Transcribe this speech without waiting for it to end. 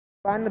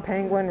Find the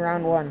penguin,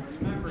 round one.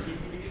 Remember, he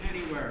can be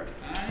anywhere.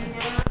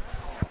 Anywhere.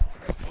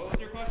 What was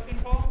your question,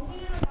 Paul?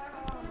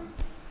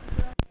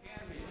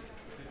 Can be.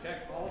 To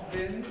check all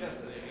bins, that's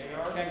the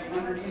AR. Check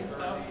underneath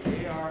stuff.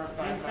 AR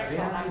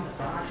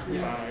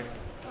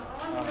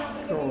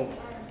 555. So,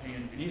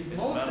 He's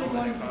mostly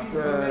going to be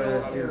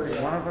is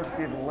one of us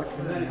getting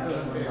looking at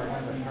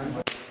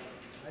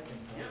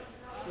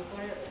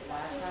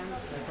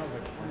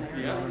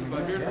Yeah,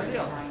 but here's the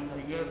deal.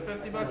 You get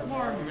 $50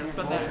 more, you're going to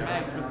spend that in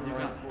mags with your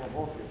gun.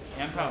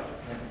 And pouches.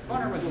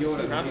 You're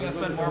probably going to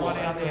spend more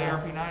money on the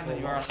ARP9 than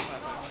you are on the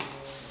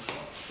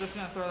flashlight. Just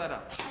going to throw that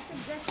out. I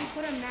suggest you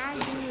put a mag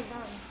in your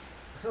gun.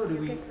 So do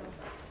we,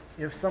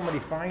 if somebody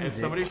finds If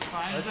somebody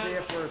finds let's say it,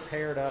 if we're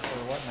paired up or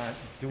whatnot,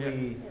 do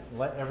we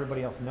let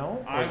everybody else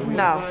know?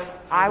 No,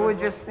 I would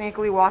just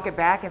sneakily walk it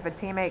back. If a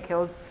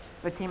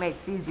teammate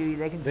sees you,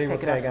 they can They will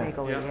pick it up tag on.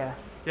 sneakily. Yep. Yeah.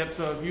 Yep,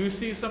 so if you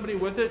see somebody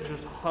with it,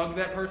 just hug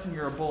that person,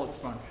 you're a bullet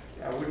sponge.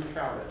 I wouldn't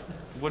shout it.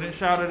 Wouldn't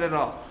shout it at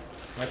all.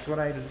 That's what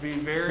I Just be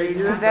very...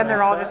 Because then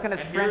they're all just going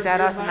to And sprint here's at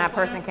us, my and that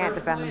plan. person can't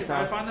defend Personally,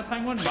 themselves. If I find the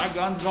penguin, my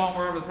gun's going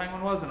wherever the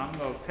penguin was, and I'm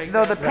going to take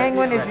Though that. the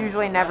penguin is right.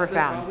 usually never That's it,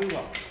 found. probably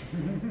will.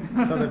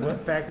 So the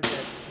fact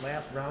that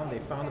last round they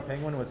found the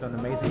penguin was an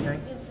amazing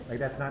thing? Like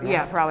that's not normal?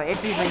 Yeah, probably.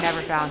 It's usually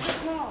never found.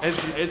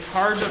 It's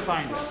hard to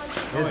find it.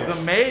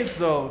 The maze,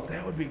 though,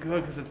 that would be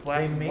good because it's black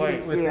They and made white.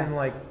 it within Yeah.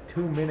 like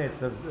 2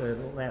 minutes of the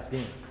last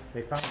game.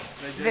 They found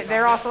it.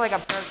 They're also like a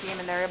pro team,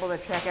 and they're able to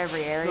check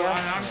every So, area. and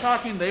I'm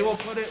talking, they will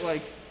put it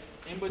like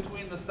in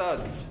between the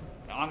studs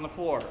on the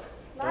floor.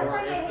 Or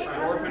if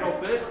it'll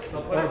fit,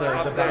 they'll put it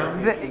up there.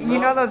 You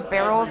know those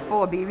barrels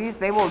full of BBs?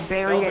 They will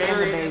bury They'll it in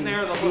bury the it in base.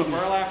 there, they'll put a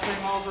burlap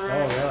thing over it.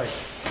 Oh, really?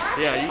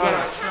 Yeah, you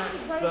gotta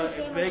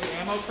the big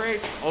ammo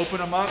crates, open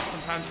them up.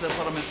 Sometimes they'll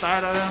put them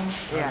inside of them.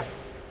 Yeah.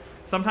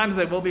 Sometimes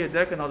they will be a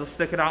dick and they'll just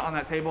stick it out on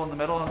that table in the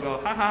middle and go,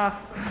 haha,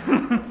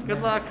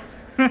 good luck.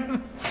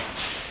 If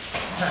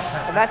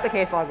that's the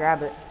case, I'll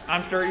grab it.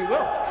 I'm sure you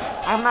will.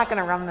 I'm not going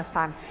to run this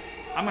time.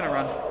 I'm gonna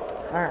run.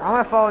 Alright, I'm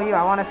going to follow you.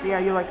 I want to see how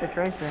you like the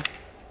tracer.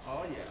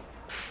 Oh yeah.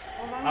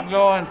 I'm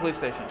going police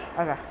station.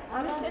 Okay.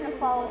 I'm just gonna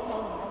follow Tobin. I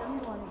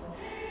don't want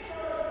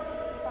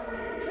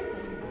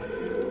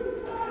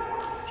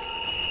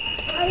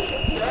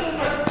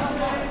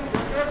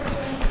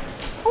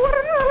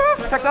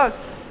to. Check those.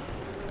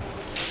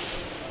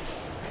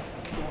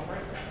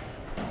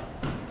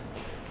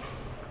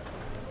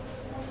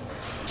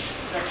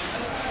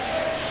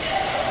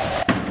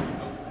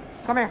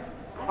 Come here.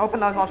 Open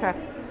those, I'll check.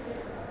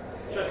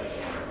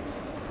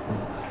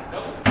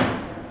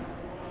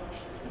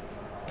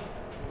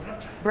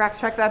 Brax,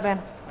 check that bin.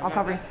 I'll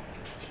cover you.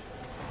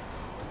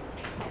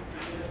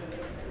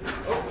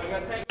 Oh, I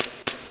got tank.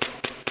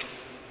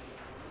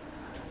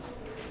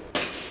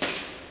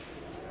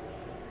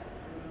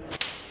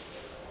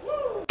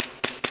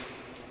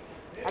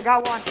 I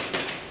got one.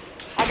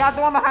 I got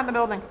the one behind the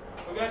building.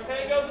 We got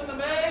tangos in the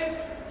maze.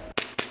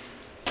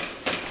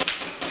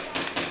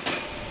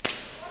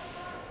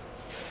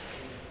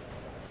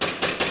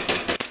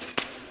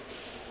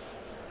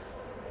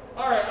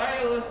 Alright,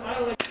 I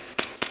like.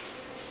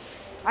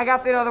 I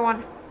got the other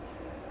one.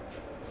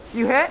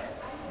 You hit?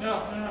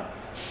 No.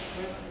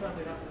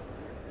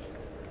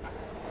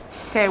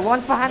 Okay,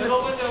 one's behind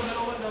Middle the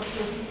window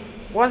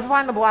too. one's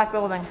behind the black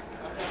building.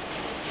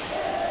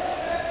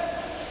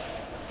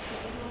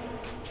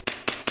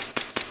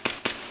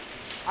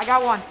 I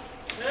got one.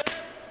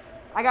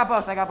 I got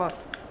both. I'm gonna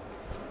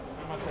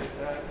take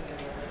that.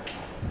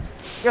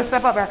 Yo,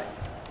 step up, Eric.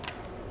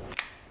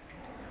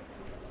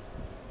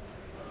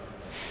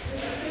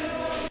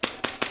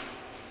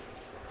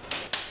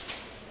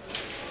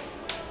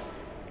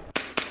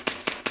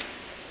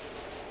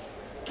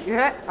 You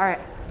hit? Alright.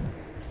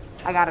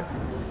 I got him.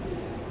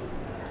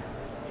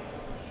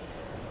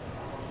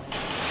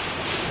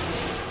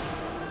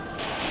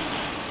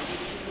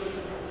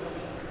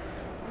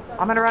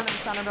 I'm gonna run to the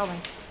center building.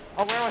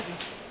 Oh, where was he?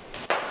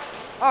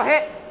 Oh,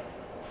 hit!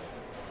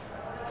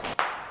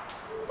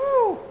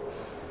 Woo!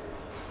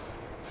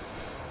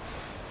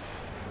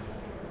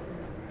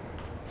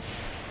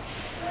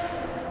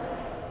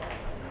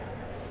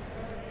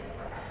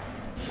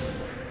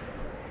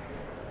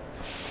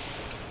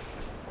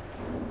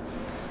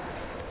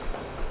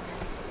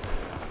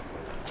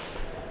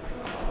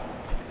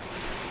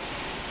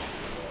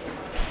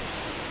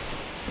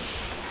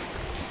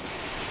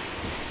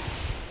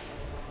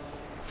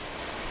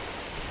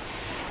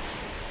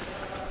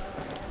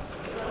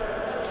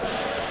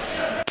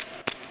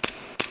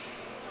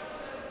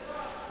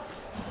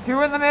 Two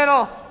in the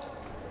middle.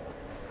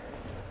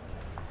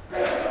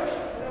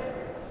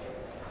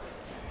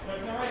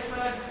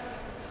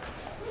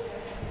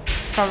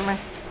 Cover me.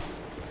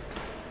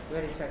 We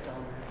already checked all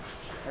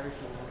every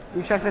single one.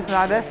 You check this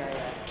side there? Yeah.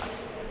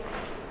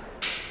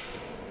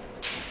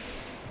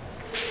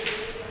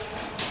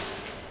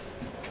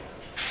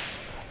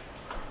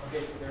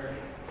 Okay, they're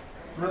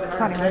really hard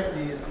Funny, to check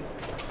these.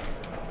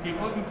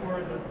 Keep looking for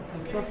it.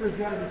 But there's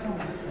gotta be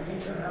something.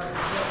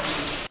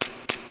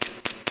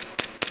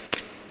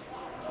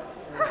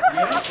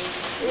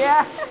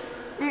 Yeah.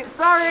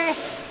 Sorry.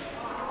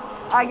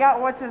 I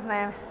got, what's his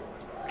name?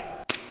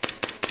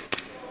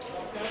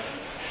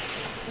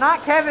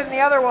 Not Kevin, the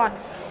other one.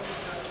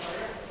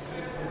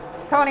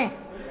 Tony.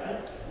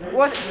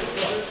 What?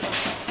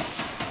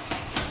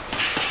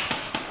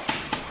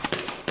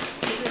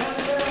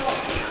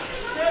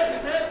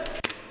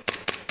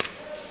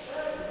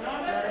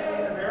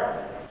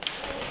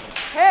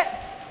 Hit.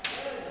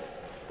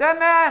 Dead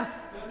man.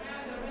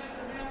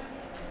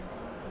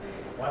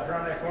 Watch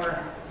around that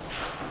corner.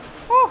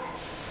 Whew.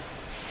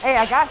 Hey,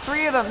 I got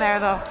 3 of them there,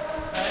 though.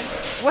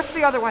 What's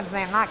the other one's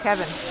name? Not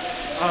Kevin.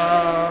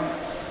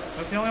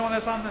 That's the only one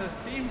that's on the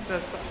team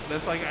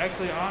that's like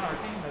actually on our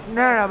team.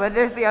 No, but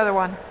there's the other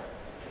one.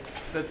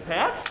 That's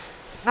Patch?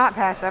 Not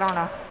Pash, I don't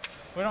know.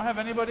 We don't have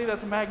anybody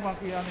that's a mag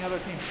monkey on the other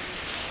team.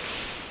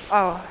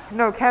 Oh,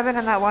 no, Kevin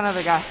and that one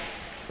other guy.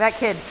 That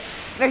kid.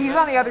 No, he's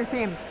on the other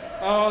team.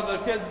 Oh, the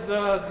kid's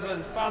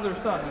the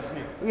father's son is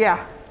me.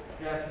 Yeah.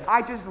 Gotcha.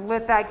 I just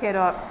lit that kid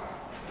up.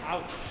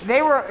 Ouch.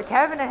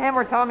 Kevin and him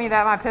were telling me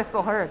that my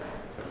pistol hurts.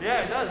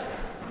 Yeah, it does.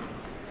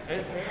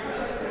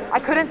 I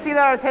couldn't see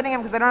that I was hitting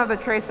him because I don't have the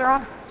tracer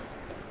on.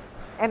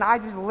 And I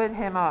just lit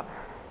him up.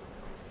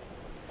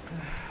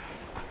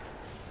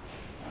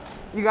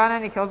 You got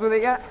any kills with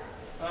it yet?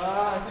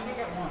 I think I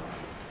got one.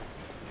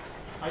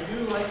 I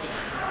do like it.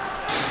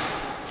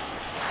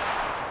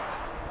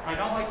 I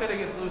don't like that it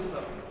gets loose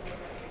though.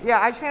 Yeah,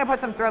 I just need to put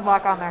some thread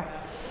lock on there.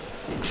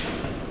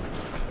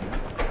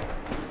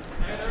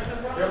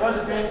 There was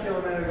a painkiller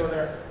a minute ago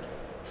there.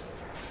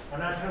 I'm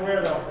not sure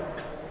where though.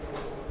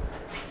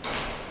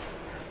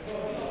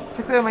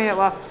 6 minutes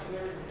left.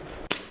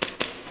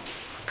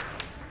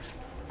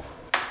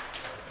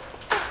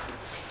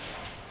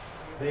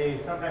 They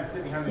sometimes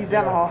sit behind the He's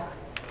down the hall.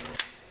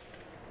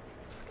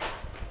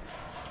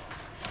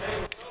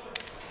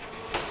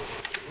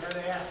 Where are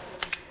they at?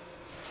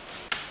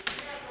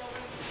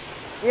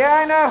 Yeah,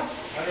 I know.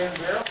 Are they in the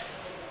barrel?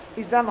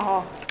 He's down the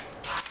hall.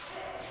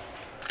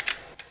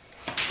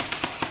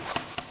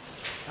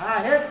 Ah,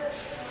 hit!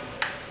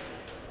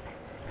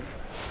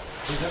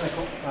 He's in the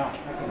oh,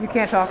 You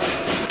can't talk.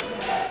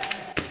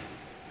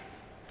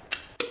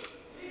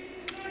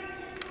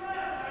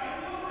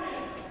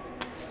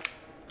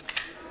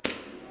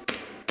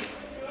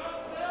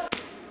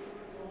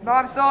 No,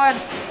 I'm still in.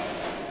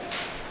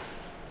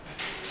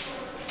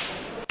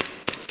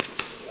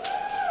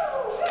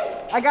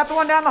 I got the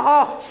one down the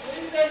hall.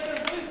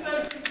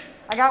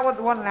 I got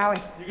the one in alley.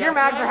 Your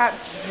mags are having.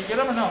 You get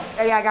them or no?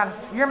 Yeah, I got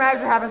them. Your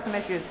mags are having some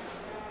issues.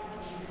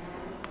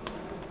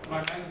 My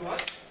mags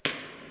what?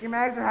 Your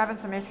mags are having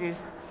some issues.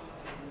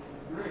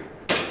 I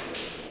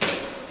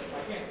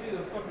can't see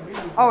the fucking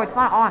video. Oh, it's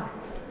not on.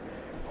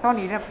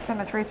 Tony, you didn't turn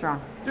the tracer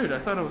on. Dude, I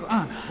thought it was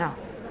on. No.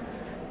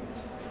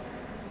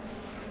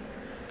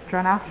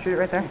 Try now. Shoot it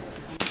right there.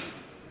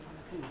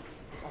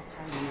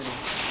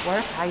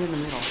 Where? High in the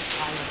middle.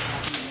 High in the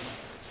middle.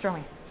 Show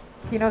me.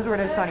 He knows where it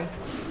is, Tony.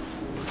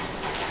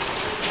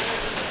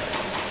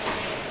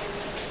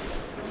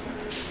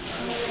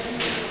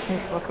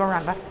 Here, let's go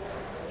around back.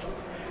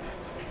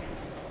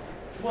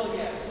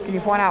 Can you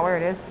point out where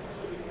it is?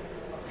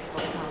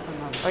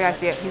 Oh yeah, I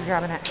see it. He's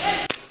grabbing it.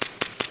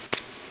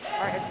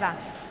 Alright, it's done.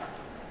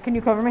 Can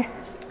you cover me?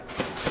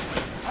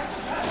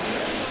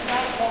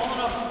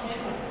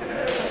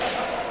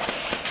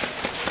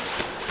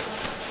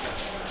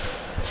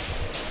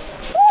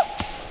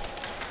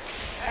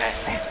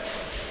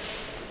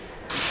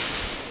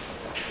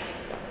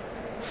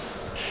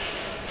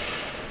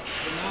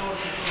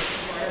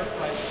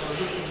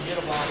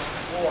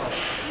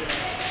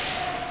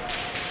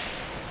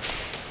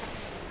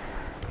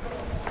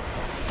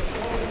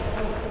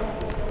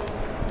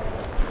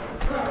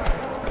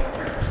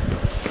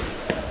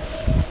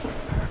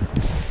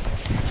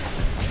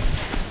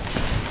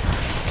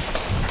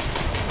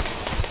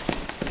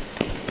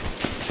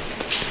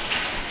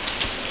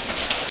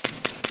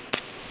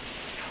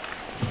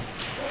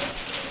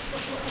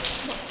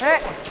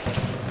 Hit!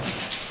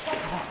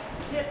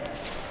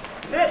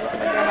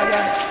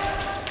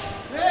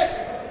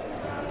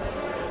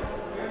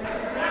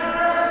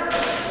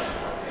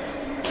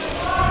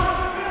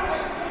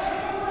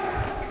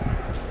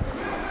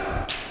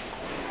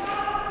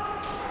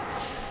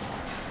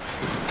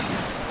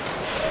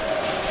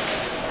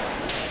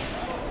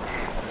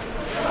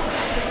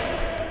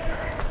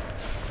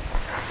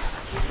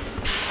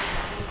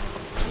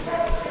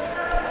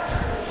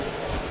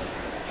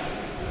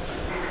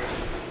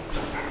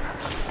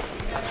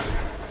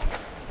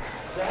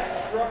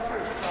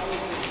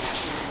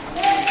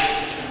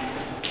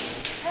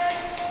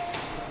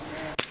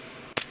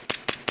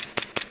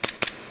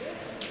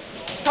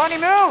 Tony,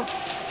 move!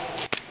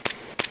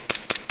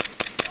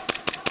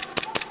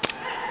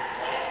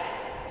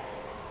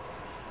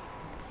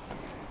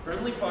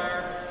 Friendly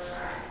fire.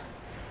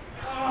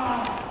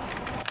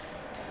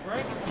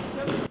 Right?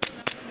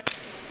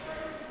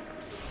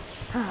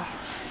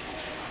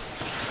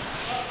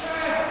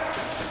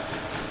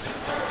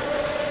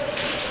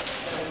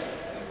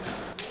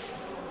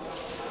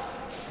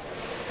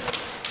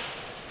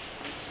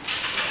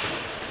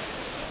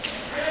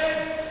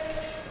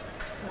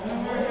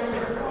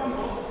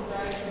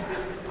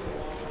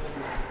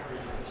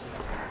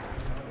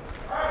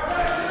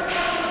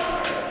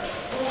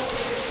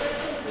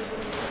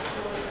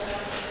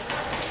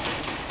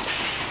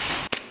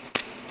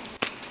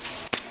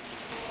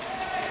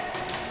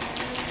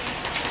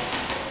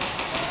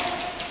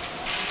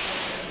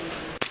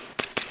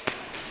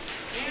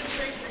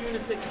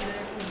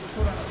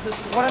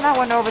 What in that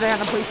window over there in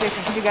the police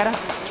station? Can you get it?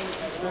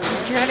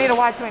 You're gonna need a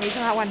wide swing. He's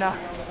in that window.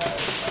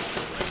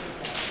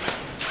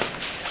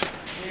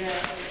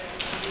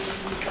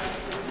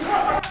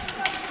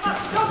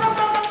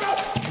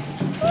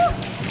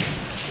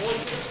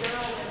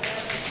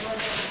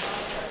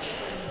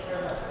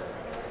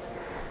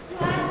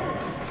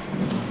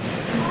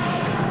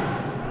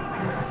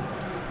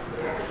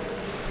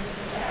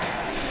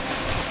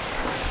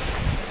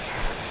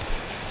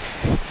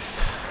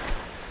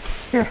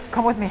 Here,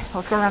 come with me.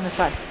 Let's go around this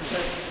side.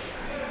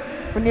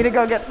 We need to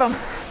go get them.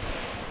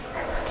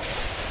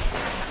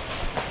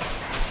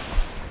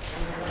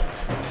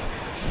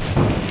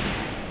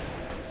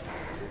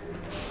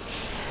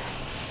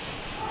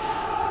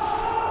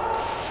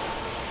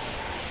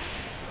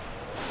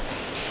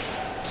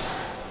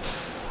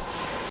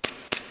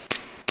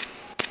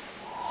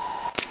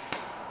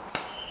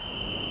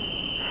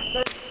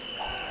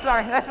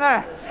 Sorry, that's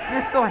better.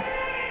 You're still in.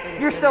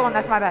 You're still in,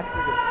 that's my bad.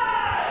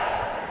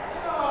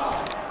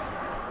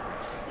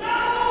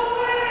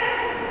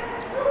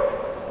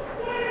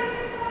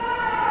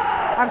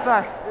 I'm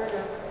sorry.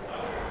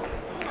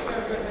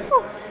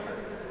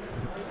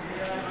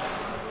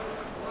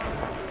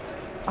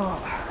 Oh.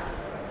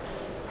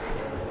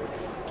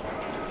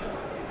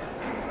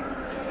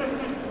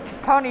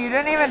 Tony, you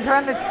didn't even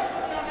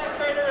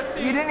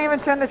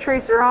turn the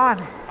tracer on.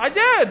 I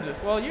did.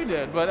 Well, you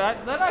did, but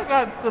then I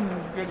got some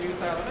good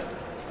use out of it.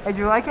 Did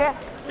you like it?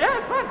 Yeah,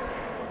 it's fun.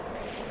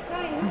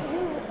 Tony,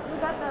 who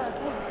got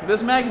the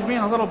This mag is being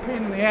a little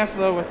pain in the ass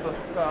though with the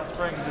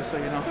spring, just so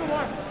you know.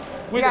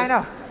 one? Yeah, I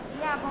know.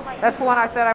 Yeah, but like. That's the one I said I